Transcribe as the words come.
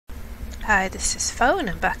Hi, this is Phoephoe and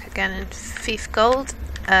I'm back again in Thief Gold.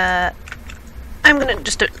 I'm gonna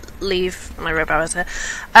just leave my rope arrows there.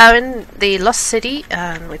 In the Lost City,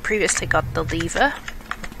 and we previously got the lever.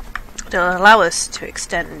 It'll allow us to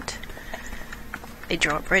extend a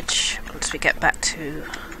drawbridge once we get back to...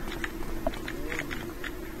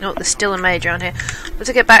 No, there's still a mage around here. Once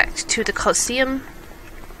we get back to the Colosseum,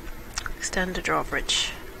 extend the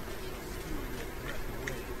drawbridge.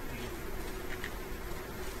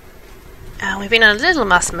 We've been on a little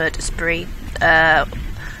mass murder spree,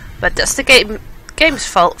 but that's the game's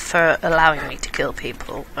fault for allowing me to kill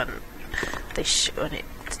people when when it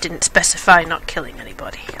didn't specify not killing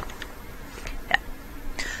anybody. Yeah,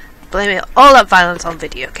 blaming all that violence on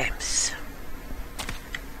video games.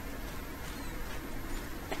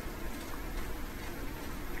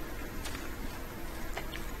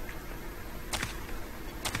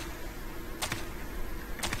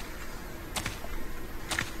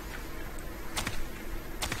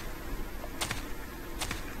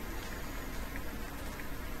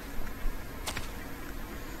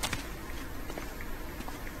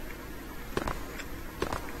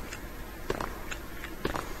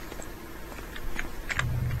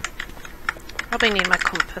 Probably need my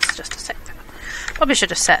compass just a sec. Probably should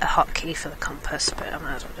have set a hotkey for the compass, but I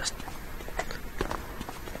might as well just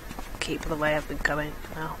keep the way I've been going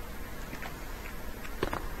now.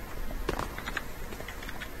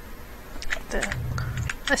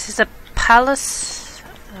 This is a palace.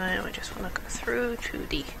 We just want to go through to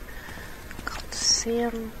the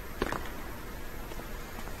Colosseum.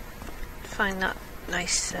 Find that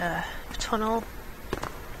nice tunnel.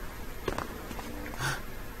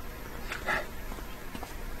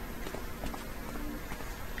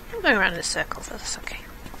 I'm going around in a circle, so that's okay.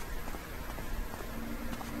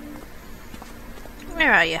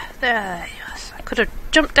 Where are you? There, yes. I could have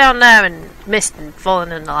jumped down there and missed and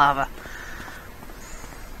fallen in the lava.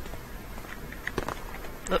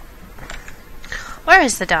 Look. Where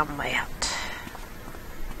is the damn way out?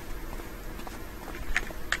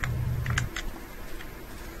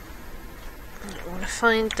 I want to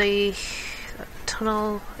find the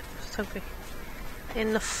tunnel. Something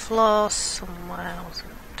in the floor somewhere,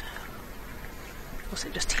 wasn't it? Was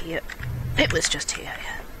it just here? It was just here,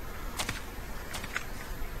 yeah.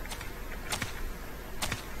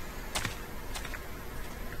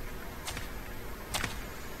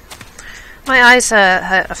 My eyes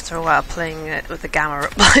hurt after a while playing it with the gamma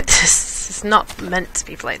up like this. It's not meant to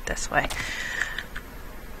be played this way.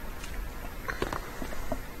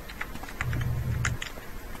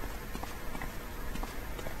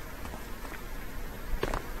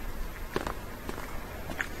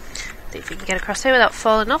 See if we can get across here without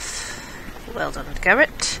falling off. Well done,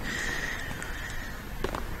 Garrett.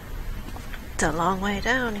 It's a long way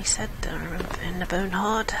down, he said, in the Bone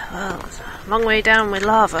Horde. Well, it's a long way down with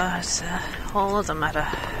lava. It's a whole other matter.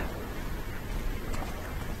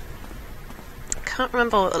 I can't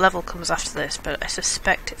remember what level comes after this, but I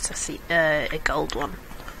suspect it's a gold one.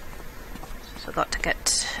 So I've got to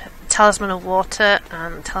get Talisman of Water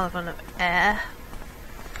and Talisman of Air.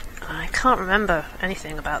 I can't remember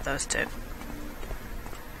anything about those two.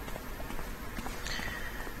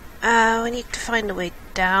 We need to find a way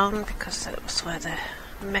down because that was where the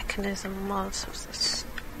mechanism was. It was the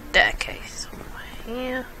staircase somewhere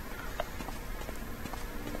here.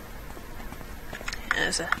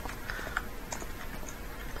 There's a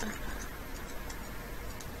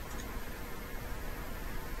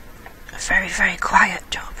very, very quiet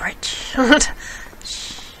drawbridge.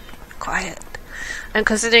 Quiet. And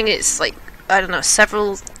considering it's like, I don't know,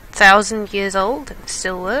 several thousand years old and it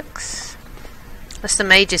still works. Unless the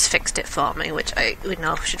mages fixed it for me, which I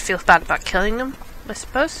should feel bad about killing them, I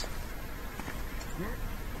suppose.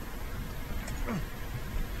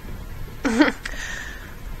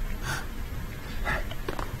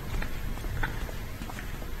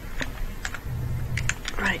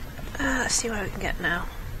 Right, let's see what we can get now.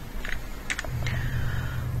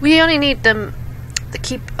 We only need them.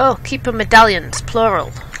 Keeper medallions,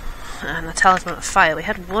 plural, and the Talisman of Fire. We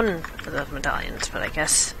had one of those medallions, but I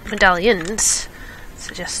guess medallions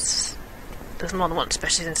suggests there's more than one,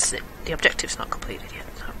 especially since the objective's not completed yet.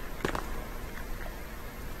 So.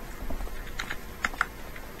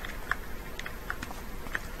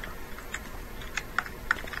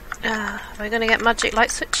 Are we going to get magic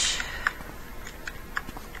light switch?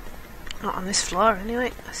 Not on this floor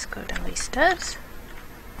anyway. Let's go down these stairs.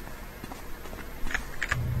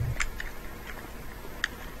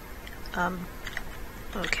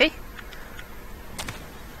 Okay.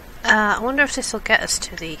 I wonder if this will get us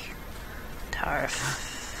to the Tower of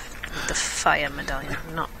the Fire medallion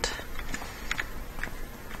or not.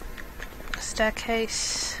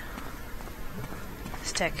 staircase.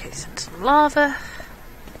 Staircase and some lava.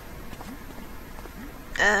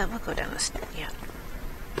 We'll go down this. Yeah.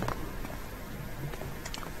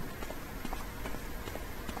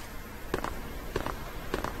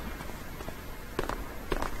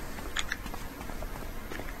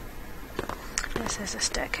 This is a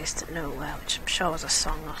staircase to nowhere, which I'm sure was a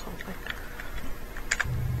song or something.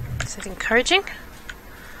 Is it encouraging?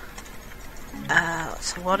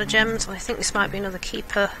 Lots of water gems. I think this might be another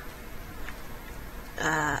keeper.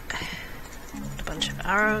 A bunch of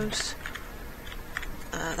arrows.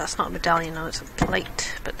 That's not a medallion, no, it's a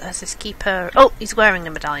plate. But there's this keeper. Oh, he's wearing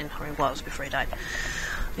a medallion, or he was before he died.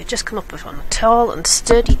 We've just come up with on a tall and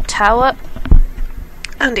sturdy tower,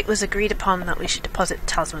 and it was agreed upon that we should deposit the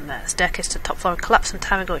talisman there. The staircase to the top floor collapsed some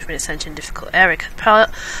time ago, which made ascension a difficult area.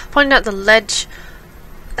 Pointing out the ledge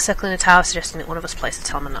circling the tower, suggesting that one of us placed the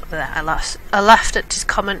talisman up there. I laughed at his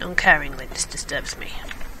comment uncaringly. This disturbs me.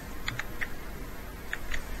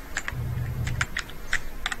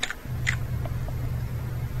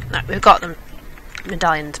 No, we've got them.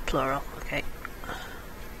 Medallions, plural. Okay.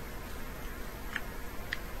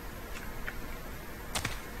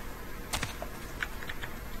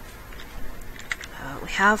 We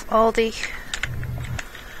have all the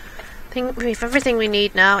thing. We have everything we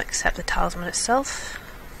need now, except the talisman itself.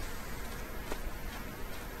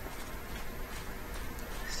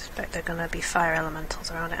 I suspect they're going to be fire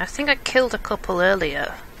elementals around it. I think I killed a couple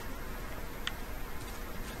earlier.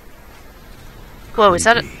 Whoa, is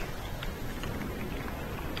that a...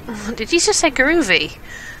 Did you just say groovy?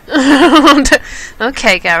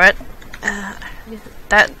 Okay, Garrett.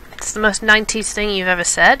 That's the most 90s thing you've ever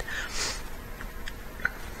said.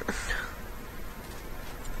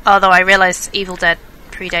 Although I realise Evil Dead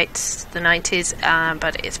predates the 90s,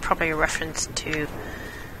 but it's probably a reference to...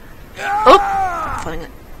 Oh!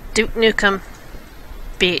 Duke Nukem,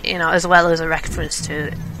 as well as a reference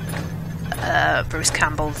to Bruce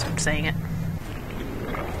Campbell saying it.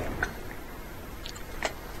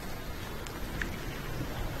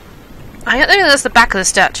 I think that's the back of the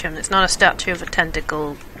statue, and it's not a statue of a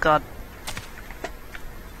tentacle god.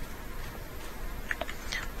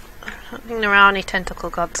 I don't think there are any tentacle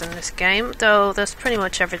gods in this game, though there's pretty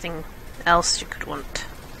much everything else you could want.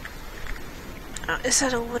 Is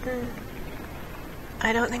that a wooden...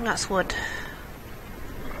 I don't think that's wood.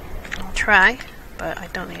 I'll try, but I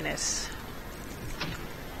don't think it is.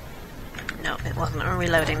 No, it wasn't. I'm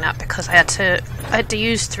reloading that because I had to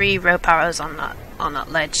use 3 rope arrows on that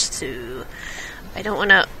ledge to... I don't want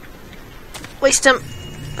to waste them.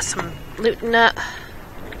 Some loot in that.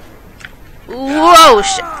 Whoa!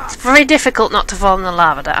 Shit. It's very difficult not to fall in the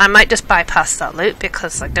lava. I might just bypass that loot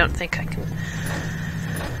because I don't think I can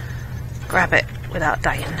grab it without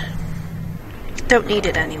dying. Don't need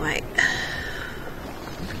it anyway.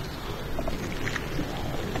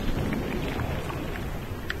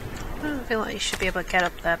 I feel like you should be able to get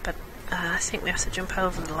up there, but I think we have to jump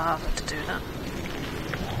over the lava to do that.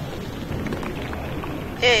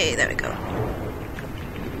 Hey, there we go.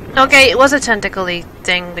 Okay, it was a tentacle-y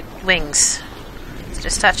thing with wings. Is it a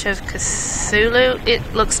statue of Cthulhu?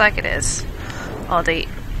 It looks like it is. Or the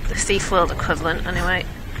Thief World equivalent, anyway.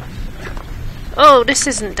 Oh, this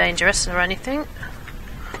isn't dangerous or anything.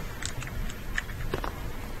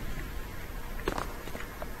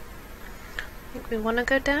 I think we want to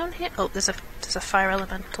go down here. Oh, there's a fire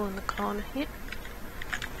elemental in the corner here.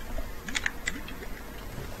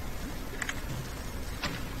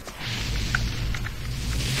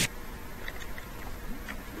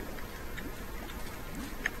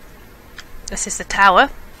 This is the tower,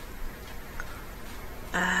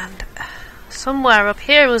 and somewhere up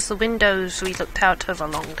here was the windows we looked out of a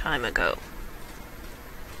long time ago.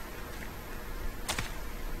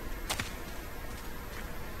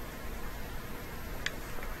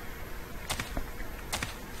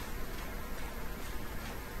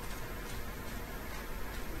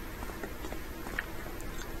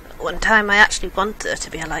 One time I actually wanted there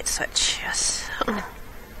to be a light switch, yes.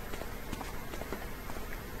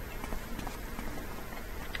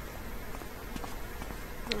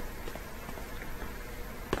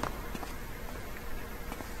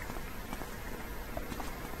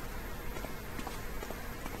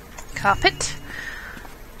 Carpet.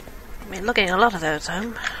 I've been looking at a lot of those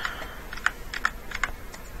home.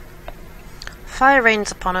 Fire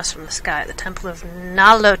rains upon us from the sky at the temple of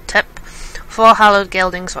Nalotep. 4 hallowed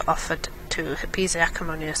geldings were offered to appease the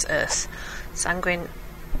acrimonious earth. Sanguine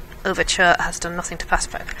overture has done nothing to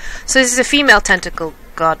pacify. So this is a female tentacle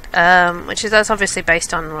god, that's obviously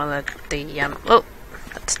based on one of the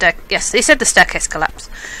yes, they said the staircase collapsed.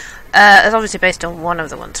 It's obviously based on one of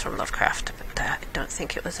the ones from Lovecraft, but I don't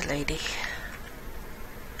think it was a lady.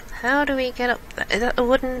 How do we get up there? Is that a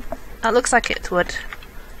wooden... It looks like it's wood.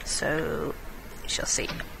 So, we shall see.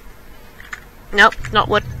 Nope, not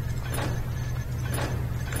wood.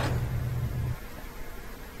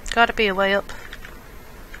 Gotta be a way up.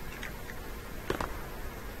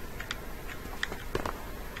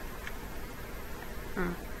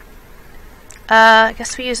 I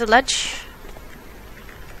guess we use a ledge.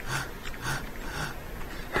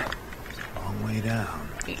 Long way down.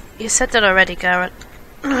 You said that already, Garrett.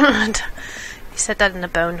 You said that in the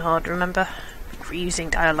Bone Horde, remember? Reusing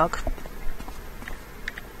dialogue.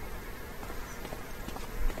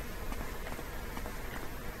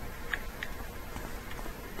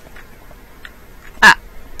 Ah,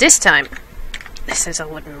 this time, this is a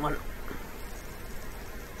wooden one.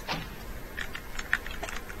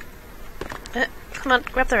 Come on,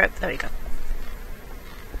 grab the rope. There we go.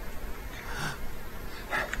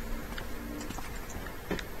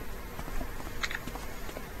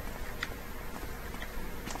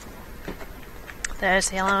 There's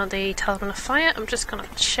the Talisman of Fire. I'm just gonna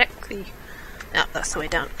check the... No, that's the way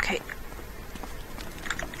down. Okay.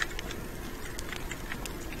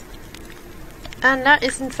 And that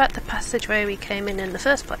is in fact the passageway we came in the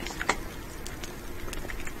first place.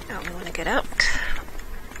 Now we want to get out.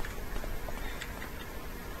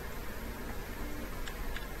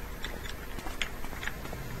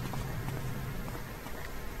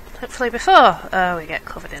 Hopefully before we get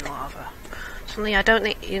covered in lava. Suddenly I don't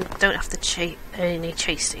think you don't have to chase any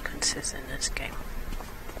chase sequences in this game.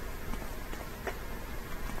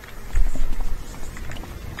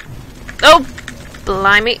 Oh!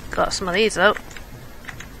 Blimey! Got some of these though.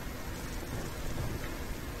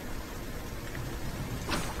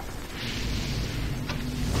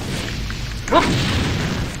 Whoop!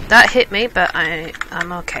 That hit me, but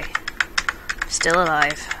I'm okay. Still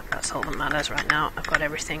alive. That's all that matters right now. I've got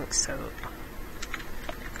everything, so...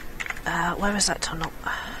 where is that tunnel?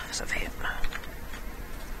 It's over here.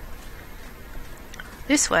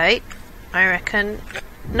 This way, I reckon...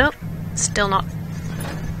 Nope, still not.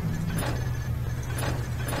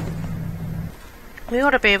 We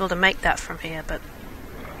ought to be able to make that from here, but...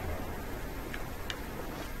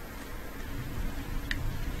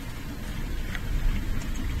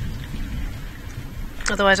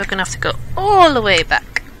 Otherwise we're going to have to go all the way back.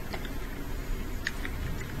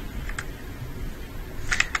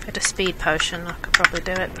 Get a speed potion, I could probably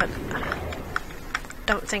do it, but I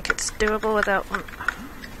don't think it's doable without one.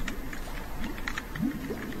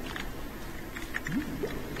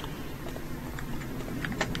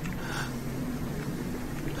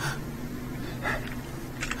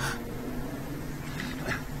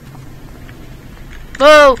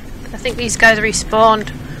 Whoa! I think these guys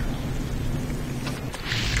respawned.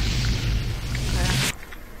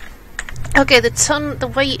 Okay,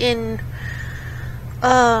 the way in...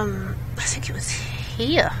 I think it was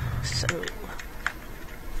here, so...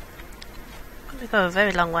 We go a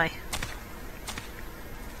very long way.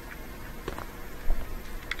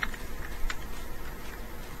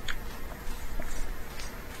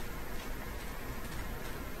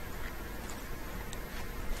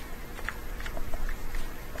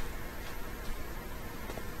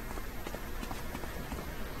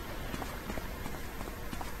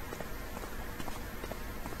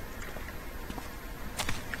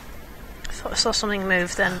 I saw something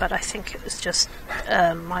move then, but I think it was just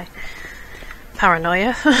my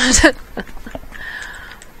paranoia.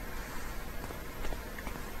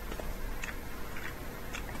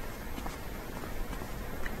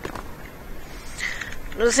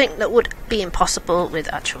 Another thing that would be impossible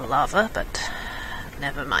with actual lava, but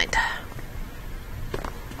never mind.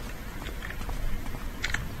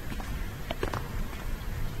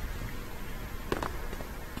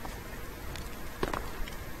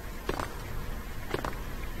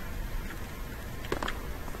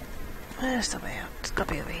 Where's the way out? It's got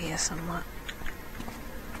to be over here somewhere.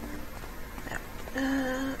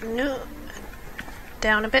 No.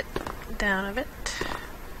 Down a bit. Down a bit.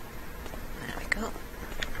 There we go.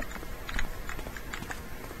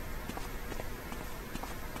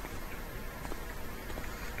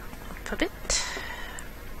 Up a bit.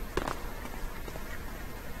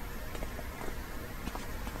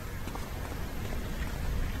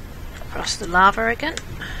 Across the lava again.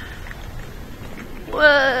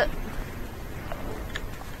 What?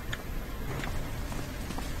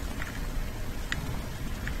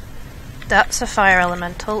 That's a fire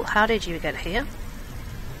elemental. How did you get here?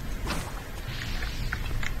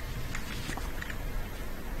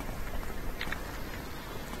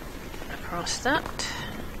 Across that.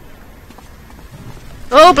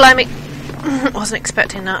 Oh, blimey! Wasn't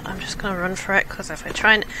expecting that. I'm just going to run for it, because if I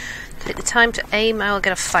try and take the time to aim, I will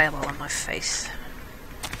get a fireball on my face.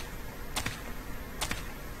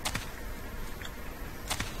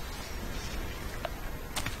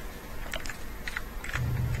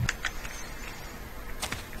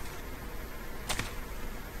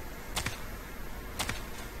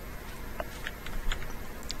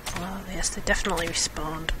 Oh, yes, they definitely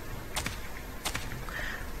respawned.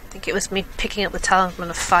 I think it was me picking up the Talisman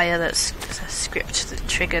of Fire that's a script that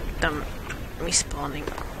triggered them respawning.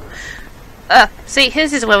 See,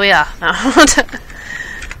 here's is where we are now.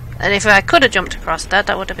 And if I could have jumped across that,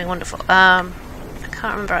 that would have been wonderful. I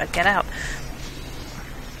can't remember how to get out.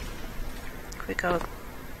 Could we go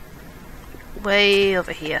way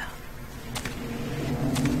over here?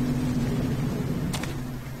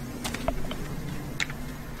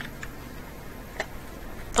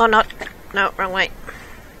 Oh, not. No, wrong way.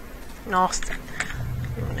 North.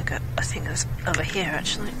 I'm gonna go. I think it's over here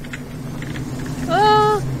actually.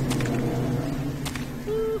 Oh!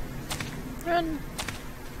 Run!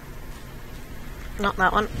 Not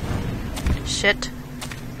that one. Shit.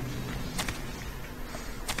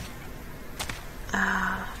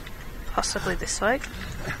 Possibly this way.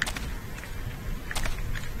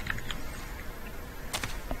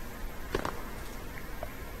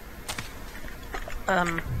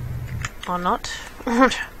 Or not.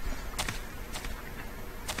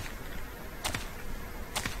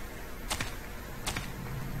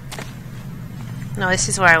 No, this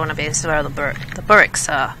is where I want to be. This is where the burricks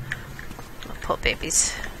are. The poor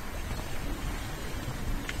babies.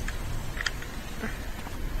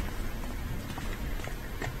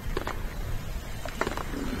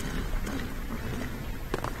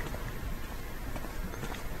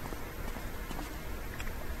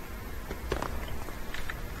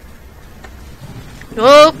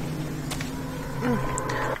 Whoa!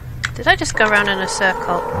 Did I just go around in a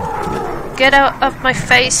circle? Get out of my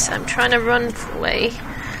face! I'm trying to run away.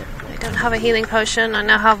 I don't have a healing potion. I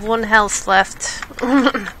now have 1 health left.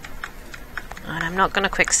 And I'm not going to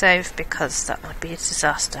quick save because that would be a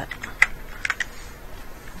disaster.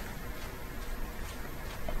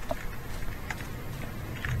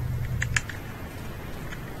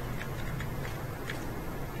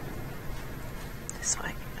 This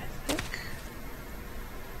way, I think.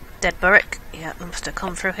 Dead burrick. Yeah, I must have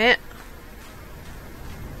come through here.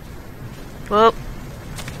 Whoop.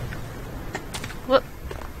 Whoop.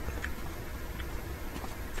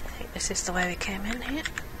 I think this is the way we came in here.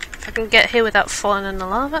 If I can get here without falling in the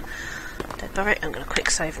lava. Dead burrick. I'm going to quick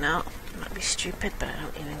save now. Might be stupid, but I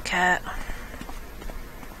don't even care.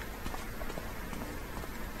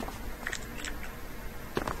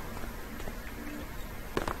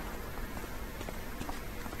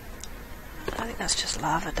 I think that's just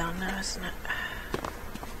lava down there, isn't it?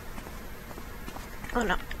 Oh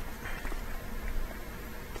no.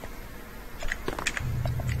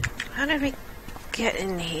 How did we get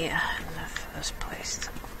in here in the first place?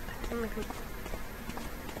 I think we...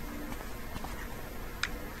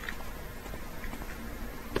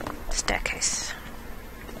 Staircase.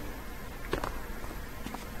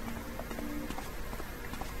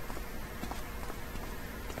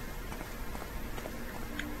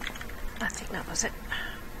 I think that was it.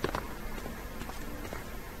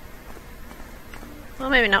 Well,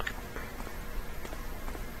 maybe not.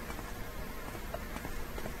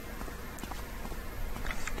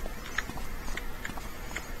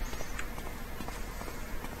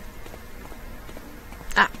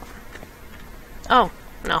 Oh,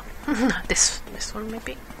 no. this one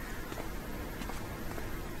maybe.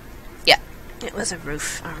 Yeah, it was a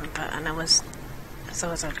roof, I remember, and there was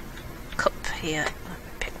a cup here that I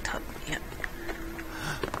picked up, yeah.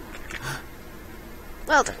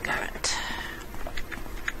 Well done, Garrett.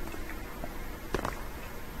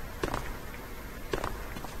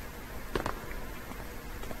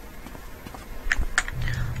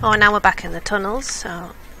 Oh, now we're back in the tunnels,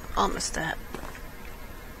 so almost there.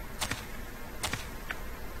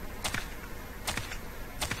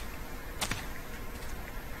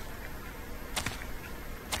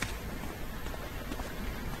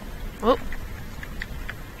 Oh,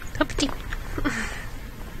 hoopty.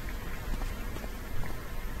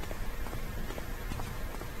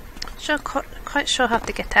 Quite sure how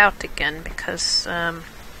to get out again because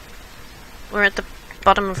we're at the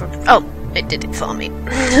bottom of a... Oh, it did it for me.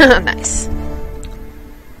 Nice.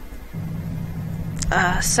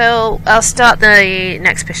 So I'll start the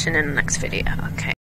next mission in the next video. Okay.